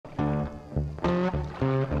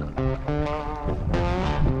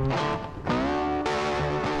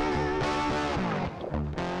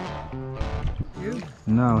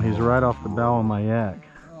No, he's right off the bow of my yak.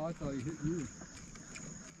 Oh, I thought he hit you.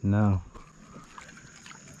 No.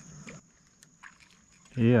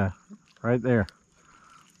 Yeah, right there.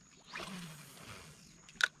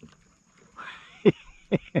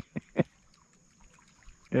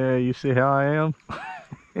 Yeah, you see how I am?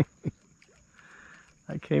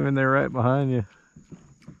 I came in there right behind you.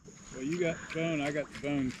 Well, you got the bone, I got the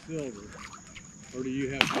bone silver. Or do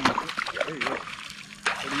you have bone silver? There you go.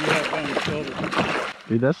 Or do you have bone silver?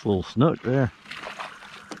 Dude, that's a little snook there.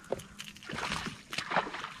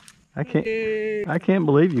 I can't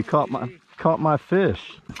believe you caught my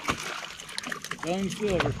fish. Bone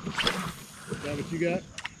silver. Is that what you got?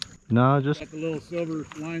 No, just Got the little silver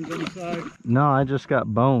lines on the side? no, I just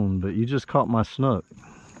got bone, but you just caught my snook.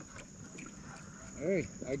 Hey,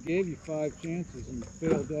 I gave you 5 chances and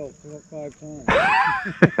failed out 5 times.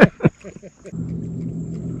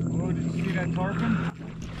 Oh, did you see that tarpon?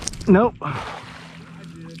 Nope. I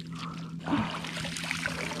did.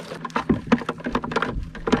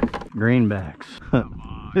 Greenbacks. Come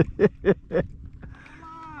on.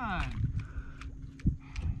 Come on.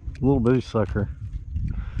 Little bitty sucker.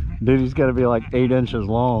 Dude, he's got to be like 8 inches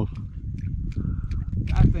long.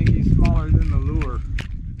 I think he's smaller than the lure.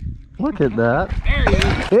 Look at that. There he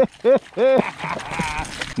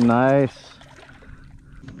is. Nice.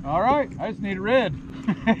 All right, I just need a red.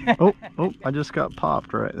 Oh, I just got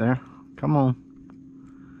popped right there. Come on.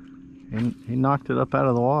 He knocked it up out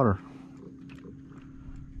of the water.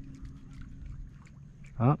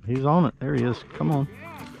 Oh, he's on it. There he is. Come on.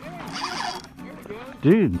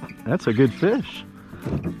 Dude, that's a good fish.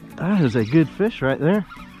 That is a good fish right there.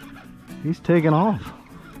 He's taking off.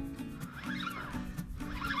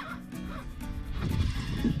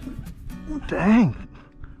 Dang.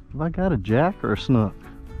 Have I got a jack or a snook?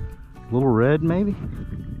 A little red maybe?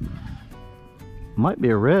 Might be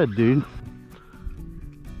a red, dude.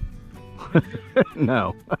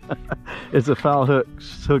 No. It's a foul hook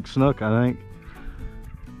snook, I think.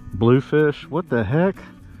 Bluefish. What the heck?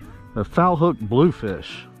 A foul hook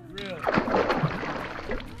bluefish. Really?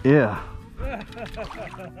 Yeah.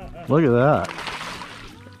 Look at that.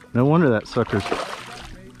 No wonder that sucker's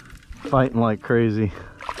fighting like crazy.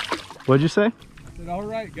 What'd you say? I said, all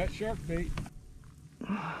right, got shark bait.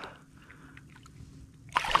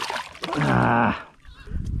 Ah.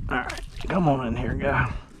 All right, come on in here,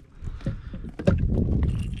 guy.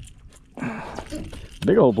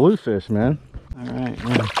 Big old bluefish, man. All right,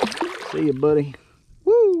 man. See you, buddy.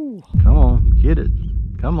 Woo! Come on, get it.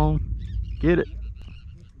 Come on, get it.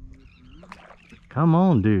 Come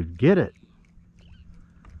on, dude, get it.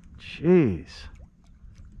 Jeez.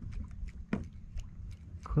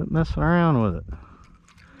 Quit messing around with it.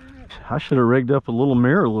 I should have rigged up a little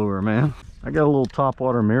MirrOlure, man. I got a little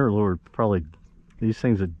topwater MirrOlure. Probably these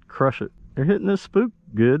things would crush it. They're hitting this spook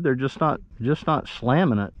good. They're just not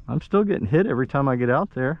slamming it. I'm still getting hit every time I get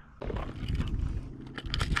out there.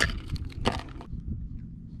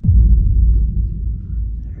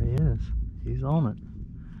 There he is. He's on it.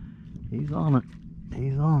 He's on it.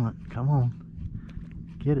 He's on it. Come on.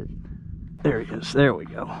 Get it. There he is. There we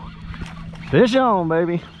go. Fish on,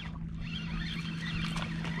 baby.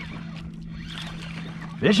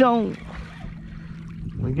 Fish on.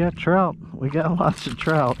 We got trout. We got lots of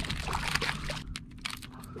trout.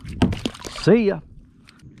 See ya.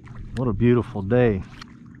 What a beautiful day.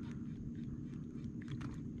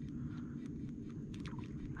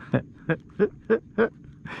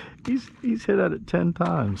 He's hit at it 10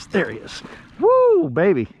 times. There he is. Woo,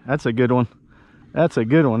 baby. That's a good one. That's a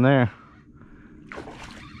good one there.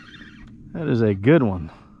 That is a good one.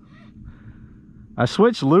 I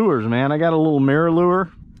switched lures, man. I got a little MirrOlure,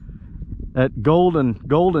 that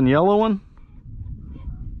golden yellow one.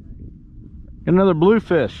 Another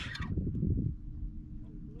bluefish.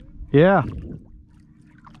 Yeah.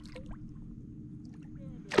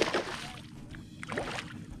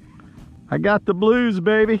 I got the blues,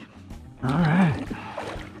 baby. All right.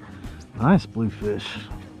 Nice bluefish.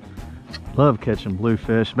 Love catching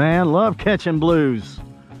bluefish, man. Love catching blues.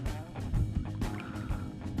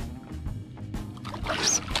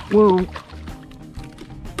 Whoa.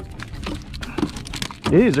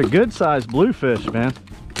 These are good sized bluefish, man.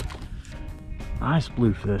 Nice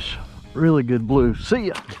bluefish. Really good blue. See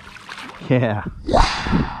ya. Yeah.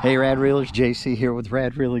 Hey Rad Reelers, JC here with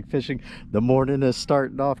Rad Reeling Fishing. The morning is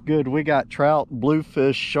starting off good. We got trout,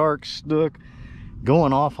 bluefish, sharks, snook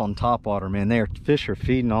going off on topwater, man. Fish are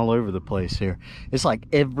feeding all over the place here. It's like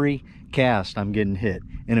every cast I'm getting hit.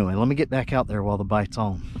 Anyway, let me get back out there while the bite's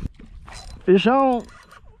on. Fish on.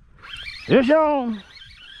 Fish on.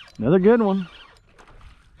 Another good one.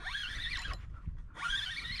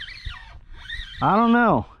 I don't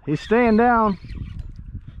know. He's staying down.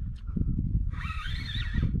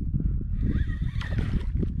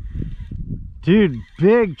 Dude,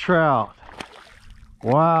 big trout.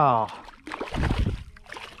 Wow.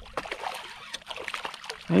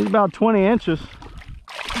 He's about 20 inches.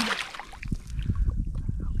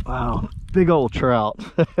 Wow, big old trout.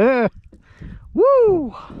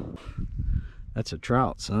 Woo! That's a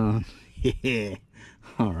trout, son. Yeah.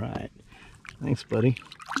 All right. Thanks, buddy.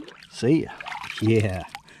 See ya. Yeah.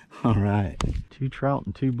 All right. 2 trout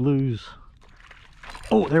and 2 blues.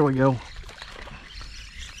 Oh, there we go.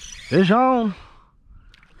 Fish on.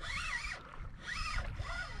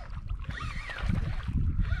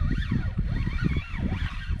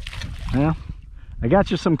 Yeah, I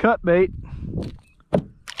got you some cut bait.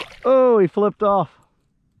 Oh, he flipped off.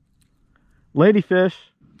 Ladyfish.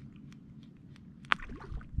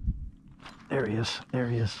 There he is. There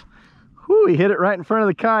he is. Whoo, he hit it right in front of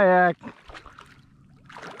the kayak.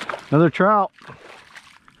 Another trout.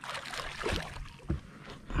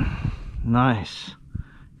 Nice.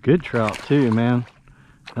 Good trout too, man.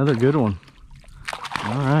 Another good one.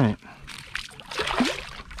 All right.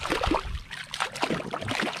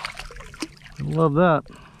 Love that.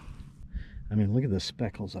 I mean, look at the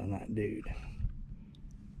speckles on that dude.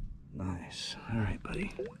 Nice. All right,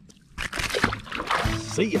 buddy.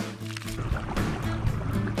 See ya.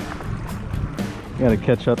 Gotta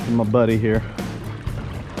catch up to my buddy here.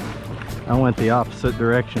 I went the opposite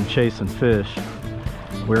direction chasing fish.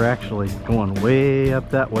 We're actually going way up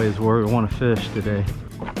that way is where we want to fish today.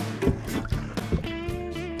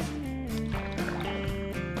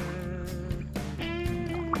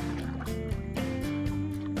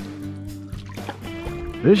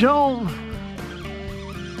 Fish on!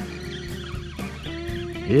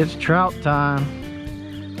 It's trout time.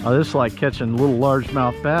 Oh, this is like catching little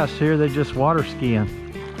largemouth bass here. They just water skiing.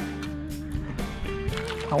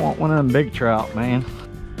 I want one of them big trout, man.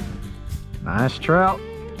 Nice trout.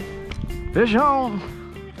 Fish on!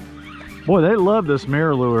 Boy, they love this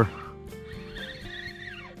MirrOlure.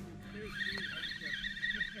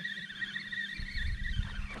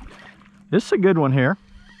 This is a good one here.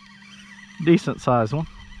 Decent sized one.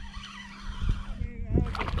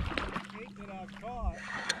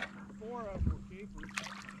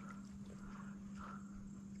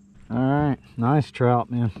 All right, nice trout,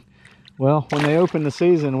 man. Well, when they open the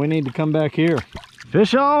season, we need to come back here.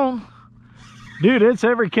 Fish on! Dude, it's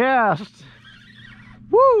every cast.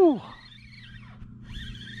 Woo!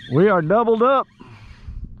 We are doubled up.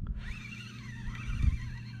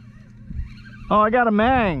 Oh, I got a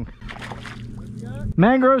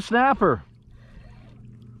Mangrove Snapper.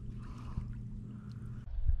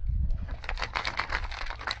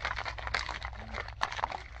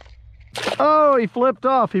 Oh, he flipped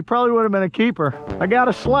off. He probably would have been a keeper. I got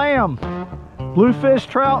a slam. Bluefish,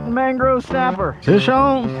 trout, and Mangrove Snapper. Fish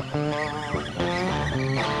on.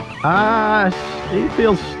 He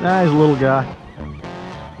feels, he's a little guy.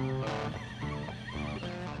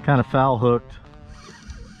 Kind of foul hooked.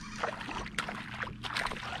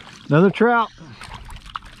 Another trout.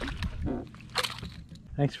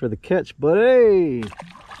 Thanks for the catch, buddy.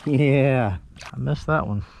 Yeah, I missed that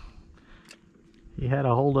one. He had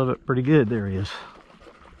a hold of it pretty good. There he is.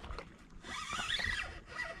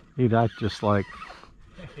 Dude, I just like,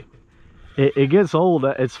 it gets old.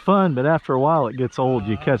 It's fun, but after a while it gets old.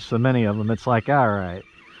 You catch so many of them, it's like, all right.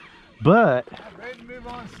 But I'm ready to move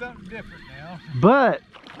on to something different now. But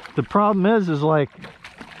the problem is like,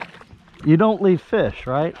 you don't leave fish,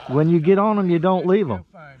 right? When you get on them, you don't leave them.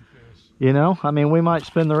 You know, I mean, we might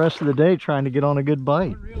spend the rest of the day trying to get on a good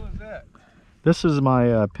bite. What reel is that? This is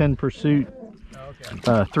my Pen Pursuit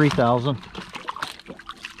 3000.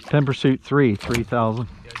 Pen Pursuit 3000.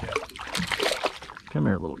 Yeah. Come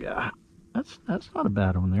here, little guy. That's not a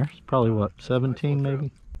bad one there. It's probably what, 17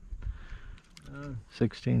 maybe?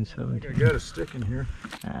 16, 17. I think I got a stick in here.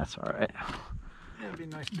 That's all right. Yeah, it'd be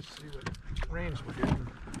nice to see what range we're getting.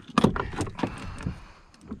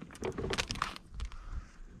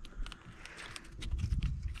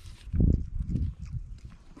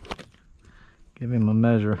 Give him a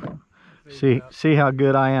measure. See how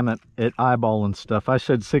good I am at eyeballing stuff. I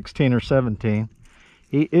said 16 or 17.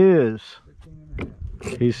 He is.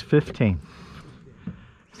 He's 15.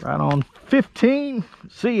 Right on 15.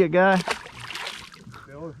 See ya, guy.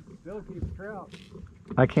 Still keeps trout.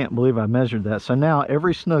 I can't believe I measured that. So now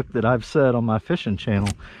every snook that I've said on my fishing channel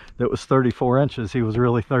that was 34 inches, he was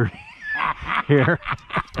really 30 here.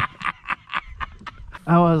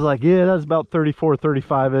 I was like, yeah, that's about 34,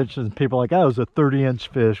 35 inches. And people are like, that was a 30-inch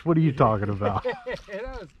fish. What are you talking about?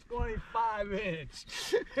 That was 25 inch.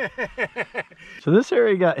 So this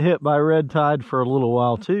area got hit by red tide for a little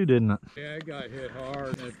while too, didn't it? Yeah, it got hit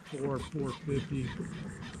hard. That 450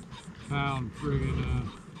 pound friggin'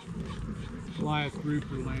 flyest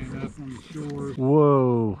grouper laying up on the shore.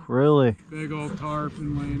 Whoa, really? Big old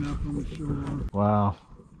tarpon laying up on the shore. Wow.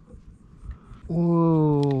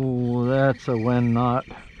 Whoa, that's a wind knot.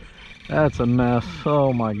 That's a mess.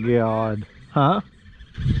 Oh my God. Huh?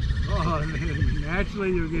 Oh,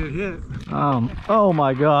 naturally you'll get hit. Oh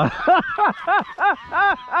my God.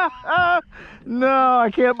 No, I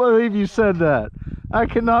can't believe you said that. I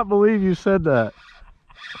cannot believe you said that.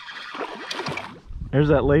 There's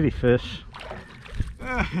that ladyfish.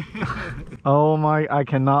 Oh my, I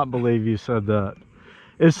cannot believe you said that.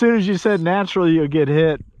 As soon as you said naturally you'll get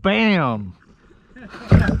hit, bam.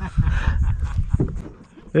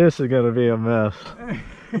 This is gonna be a mess.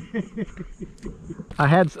 I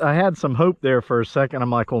had some hope there for a second.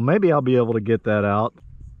 I'm like, well, maybe I'll be able to get that out.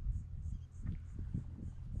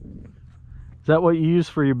 Is that what you use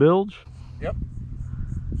for your bilge? Yep.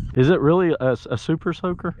 Is it really a super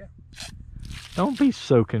soaker? Yeah. Don't be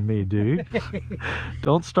soaking me, dude.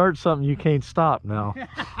 Don't start something you can't stop now.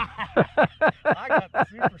 I got the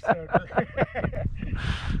super soaker.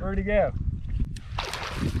 Where'd he go?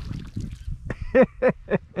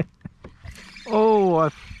 Oh, I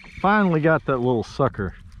finally got that little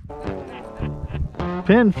sucker.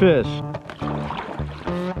 Pinfish.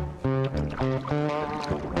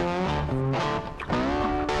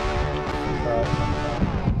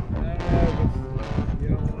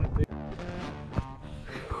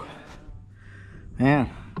 Man,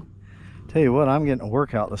 tell you what, I'm getting a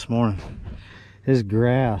workout this morning. This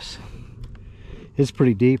grass is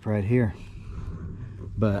pretty deep right here,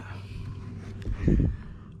 but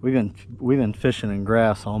we've been fishing in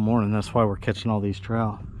grass all morning. That's why we're catching all these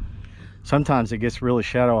trout. Sometimes it gets really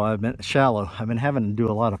shallow. I've been having to do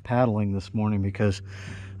a lot of paddling this morning because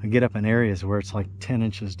I get up in areas where it's like 10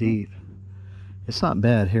 inches deep. It's not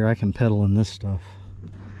bad. Here, I can pedal in this stuff.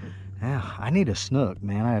 Yeah, I need a snook,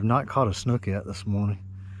 man. I have not caught a snook yet this morning.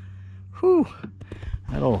 Whew.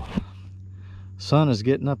 That old sun is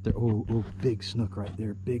getting up there. Oh, big snook right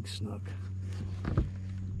there. Big snook.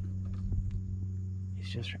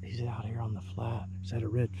 He's out here on the flat. Is that a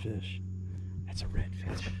redfish? That's a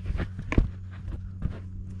redfish.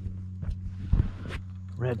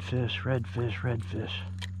 Redfish, redfish, redfish.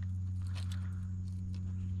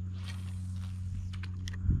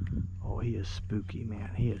 Oh, he is spooky,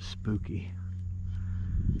 man. He is spooky.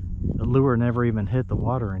 The lure never even hit the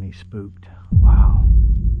water and he spooked. Wow.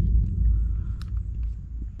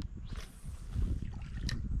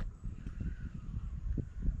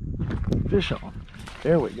 Fish on.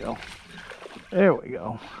 There we go. There we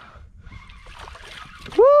go.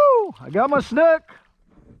 Woo! I got my snook.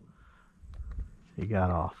 He got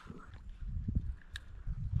off.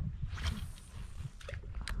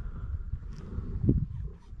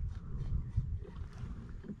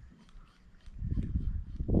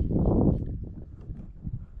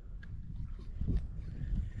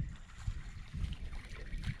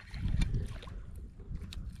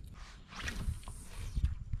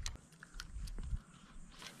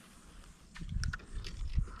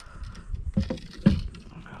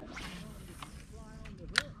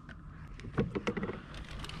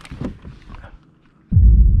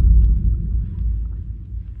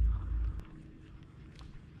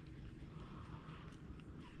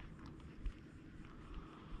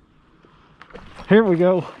 Here we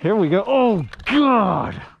go. Here we go. Oh,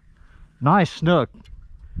 God. Nice snook.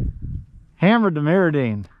 Hammered the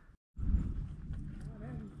MirrOdine.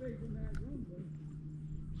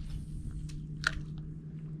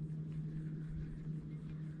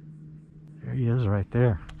 There he is right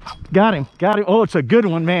there. Got him. Got him. Oh, it's a good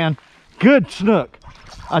one, man. Good snook.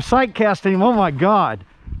 I sight cast him. Oh, my God.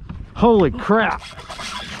 Holy crap.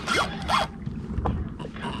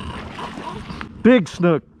 Big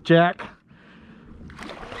snook, Jack.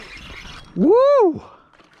 Woo!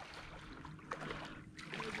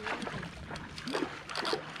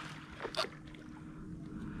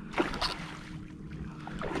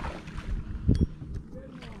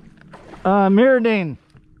 MirrOdine.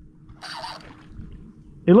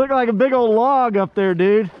 He looked like a big old log up there,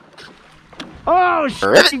 dude. Oh,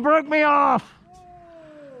 shit, he broke me off.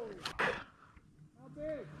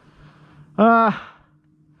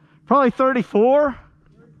 Probably 34.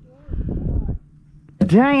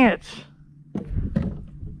 Dang it.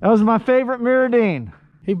 That was my favorite MirrOdine.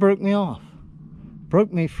 He broke me off.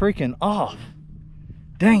 Broke me freaking off.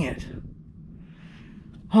 Dang it.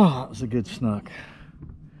 Oh, that was a good snook.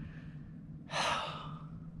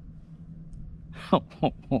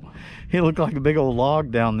 He looked like a big old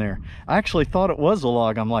log down there. I actually thought it was a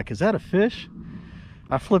log. I'm like, is that a fish?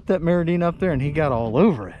 I flipped that MirrOdine up there and he got all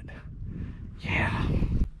over it. Yeah.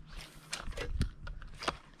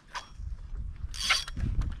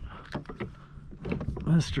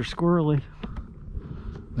 Mr. Squirrely.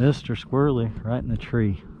 Mr. Squirrely, right in the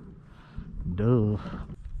tree. Duh.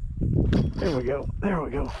 There we go. There we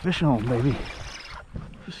go. Fish on, baby.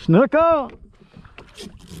 Snook on.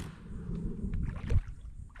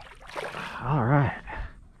 All right.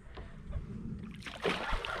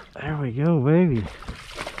 There we go, baby.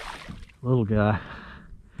 Little guy.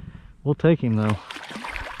 We'll take him though.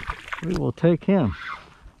 We will take him.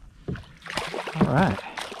 All right.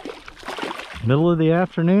 Middle of the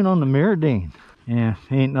afternoon on the MirrOdine. Yeah,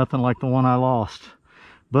 he ain't nothing like the one I lost,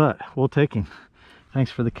 but we'll take him. Thanks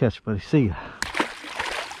for the catch, buddy. See ya.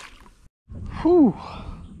 Whew.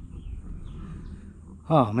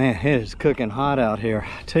 Oh man, it is cooking hot out here.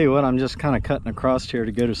 Tell you what, I'm just kind of cutting across here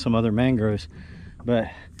to go to some other mangroves, but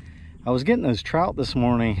I was getting those trout this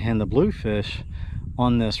morning and the bluefish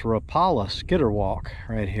on this Rapala Skitterwalk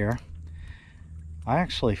right here. I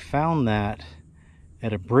actually found that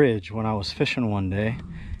at a bridge when I was fishing one day,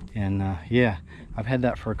 and yeah, I've had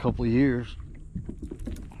that for a couple of years.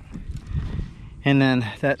 And then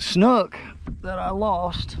that snook that I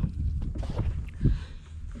lost,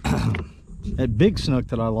 that big snook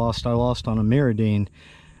that I lost on a MirrOdine,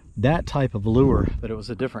 that type of lure, but it was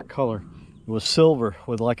a different color. It was silver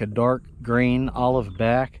with like a dark green olive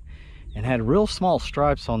back and had real small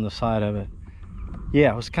stripes on the side of it.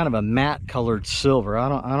 Yeah, it was kind of a matte colored silver. I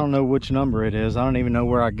don't know which number it is. I don't even know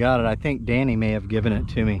where I got it. I think Danny may have given it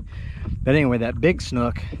to me. But anyway, that big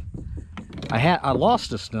snook, I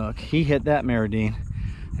lost a snook. He hit that MirrOdine,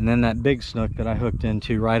 and then that big snook that I hooked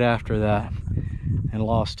into right after that and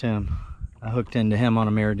lost him. I hooked into him on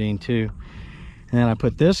a MirrOdine too. And then I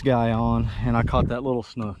put this guy on and I caught that little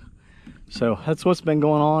snook. So that's what's been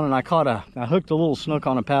going on. And I hooked a little snook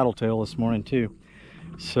on a paddle tail this morning too.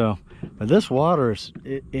 So, but this water is,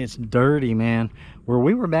 it's dirty, man. Where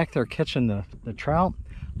we were back there catching the trout,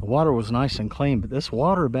 the water was nice and clean, but this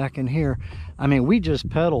water back in here, I mean, we just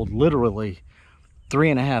pedaled literally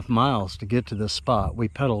 3.5 miles to get to this spot. We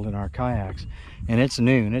pedaled in our kayaks, and it's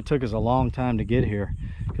noon. It took us a long time to get here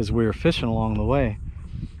because we were fishing along the way.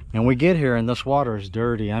 And we get here and this water is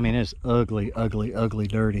dirty. I mean, it's ugly, ugly, ugly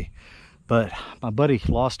dirty. But my buddy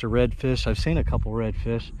lost a redfish. I've seen a couple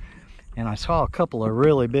redfish, and I saw a couple of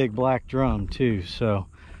really big black drum too. So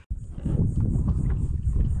well,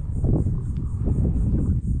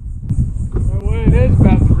 what it is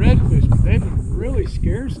about the redfish, but they've been really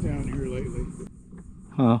scarce down here lately.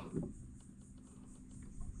 Huh.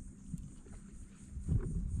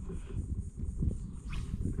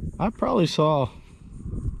 I probably saw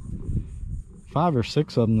 5 or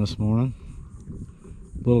 6 of them this morning.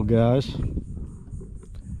 Little guys.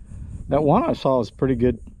 That one I saw was pretty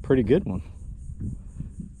good one.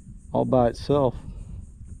 All by itself.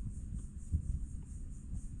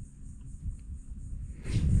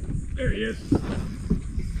 There he is.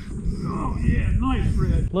 Oh yeah, nice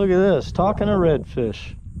red. Look at this, talking of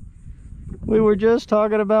redfish. We were just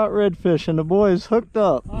talking about redfish and the boys hooked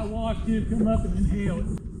up. I watched you come up and inhale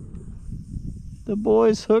it. The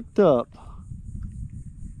boys hooked up.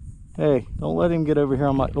 Hey, don't let him get over here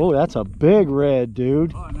on my... Oh, that's a big red,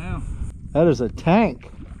 dude. Oh, now. That is a tank.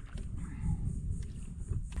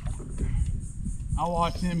 I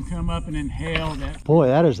watched him come up and inhale that. Boy,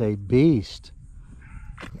 that is a beast.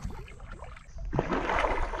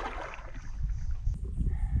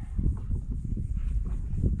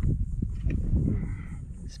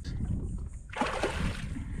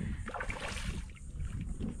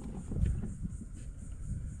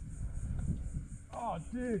 Oh,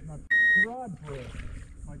 dude, my rod broke.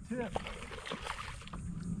 My tip.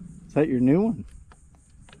 Is that your new one?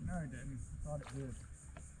 No, it didn't. Thought it did.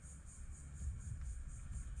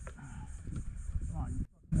 Come on,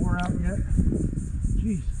 you wore out yet?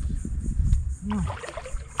 Jesus. Come on.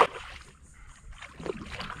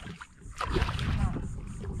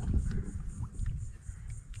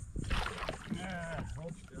 Yeah,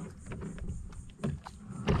 hold still.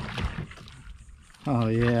 Oh,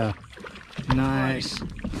 yeah. Nice.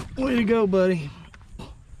 Way to go, buddy.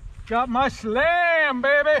 Got my slam,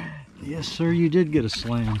 baby. Yes, sir, you did get a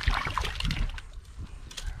slam.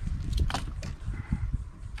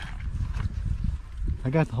 I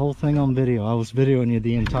got the whole thing on video. I was videoing you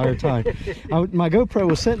the entire time. My GoPro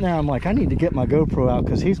was sitting there. I'm like, I need to get my GoPro out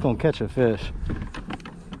because he's going to catch a fish.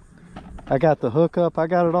 I got the hook up. I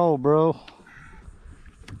got it all, bro.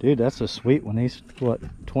 Dude, that's a sweet one. He's what,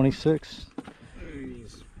 26?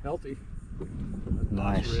 He's healthy.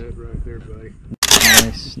 Nice. Red right there, buddy.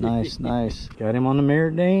 Nice, nice, nice. Got him on the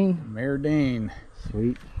MirrOdine. MirrOdine.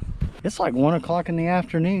 Sweet. It's like 1 o'clock in the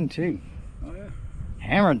afternoon too. Oh yeah.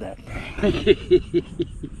 Hammered that thing.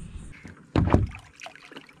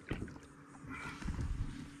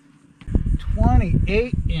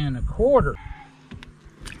 28 1/4.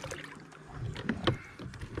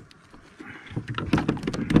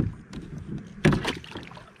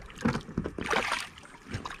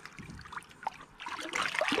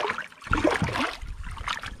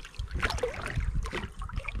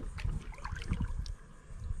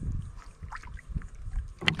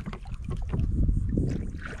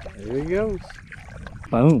 There he goes.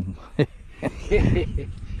 Boom.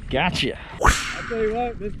 Gotcha. I'll tell you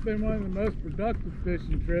what, this has been one of the most productive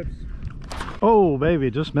fishing trips. Oh, baby,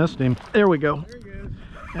 just missed him. There we go. There he goes.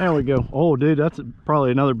 There we go. Oh, dude, that's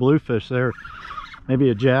probably another bluefish there. Maybe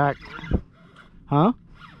a jack. Huh?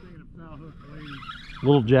 Thinking of foul hook lane.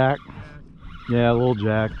 Little jack. Yeah, a little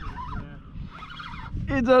jack.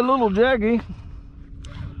 It's a little Jackie.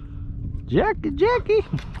 Jackie.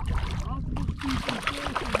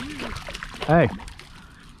 Hey,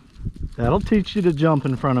 that'll teach you to jump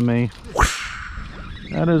in front of me.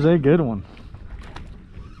 That is a good one.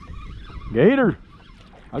 Gator.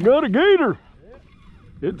 I got a gator.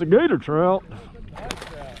 It's a gator trout.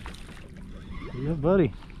 Yeah,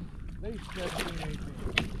 buddy.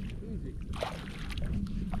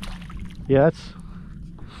 Yeah,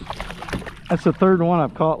 that's the third one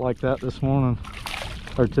I've caught like that this morning,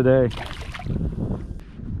 or today.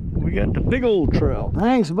 We got the big old trout.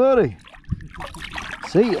 Thanks, buddy.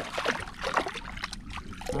 See ya.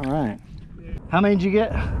 All right. How many did you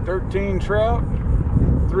get? 13 trout,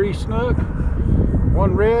 3 snook,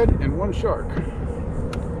 1 red, and 1 shark.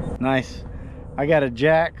 Nice. I got a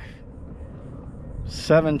jack,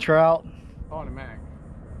 7 trout, On a mag.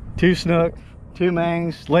 2 snook, 2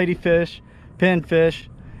 mangs, ladyfish, pinfish,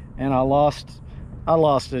 and I lost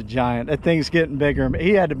a giant. That thing's getting bigger.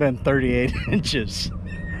 He had to have been 38 inches.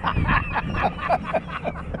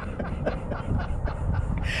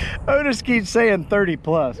 Otis keeps saying 30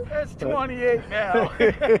 plus. That's 28 now.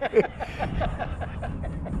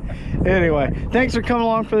 Anyway, thanks for coming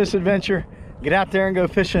along for this adventure. Get out there and go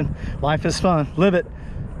fishing. Life is fun. Live it.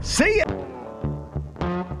 See ya.